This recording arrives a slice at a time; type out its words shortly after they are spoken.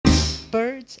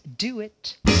Birds do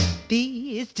it,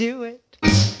 bees do it,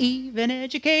 even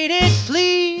educated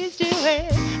fleas do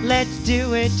it. Let's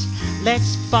do it,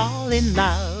 let's fall in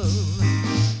love.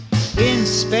 In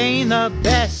Spain the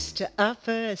best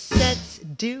upper sets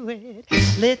do it,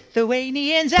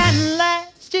 Lithuanians and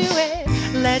let's do it,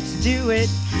 let's do it,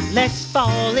 let's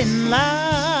fall in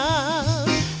love.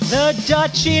 The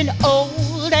Dutch in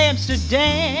old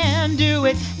Amsterdam do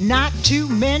it, not to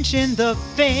mention the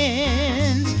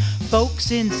Finns.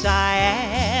 Folks in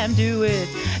Siam do it,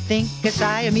 think a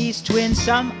Siamese twin.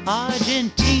 Some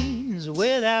Argentines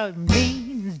without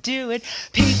means do it.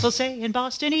 People say in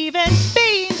Boston even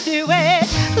beans do it.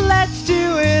 Let's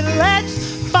do it, let's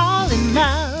fall in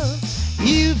love.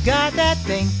 You've got that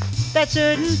thing, that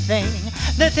certain thing,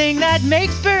 the thing that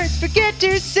makes birds forget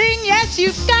to sing. Yes,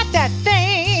 you've got that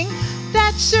thing,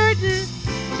 that certain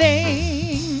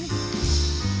thing.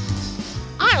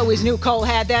 I always knew Cole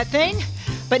had that thing,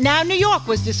 but now New York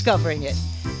was discovering it.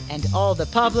 And all the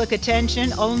public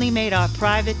attention only made our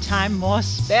private time more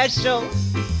special.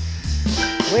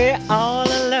 We're all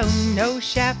alone, no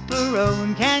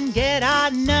chaperone can get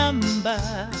our number.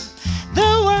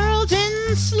 The world's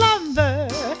in slumber,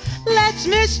 let's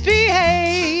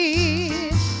misbehave.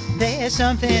 There's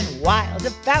something wild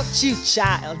about you,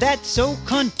 child, that's so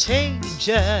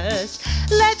contagious.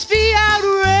 Let's be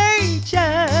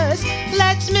outrageous,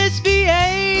 let's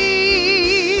misbehave.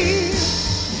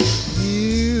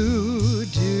 You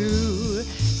do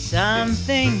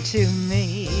something to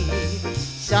me,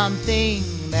 something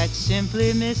that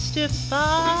simply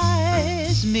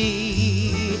mystifies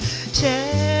me.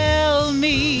 Tell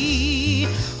me,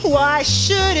 why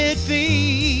should it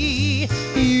be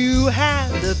you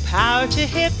have the power to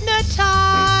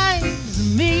hypnotize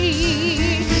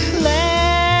me?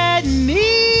 Let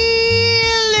me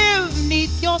live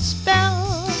neath your spell.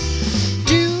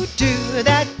 Do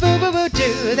that, boo-boo-boo,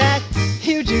 do that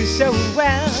you do so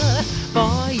well.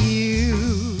 For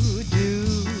you do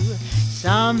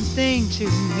something to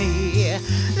me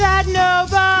that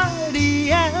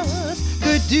nobody else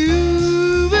could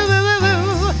do.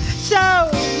 So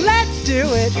let's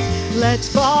do it, let's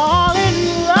fall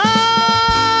in love.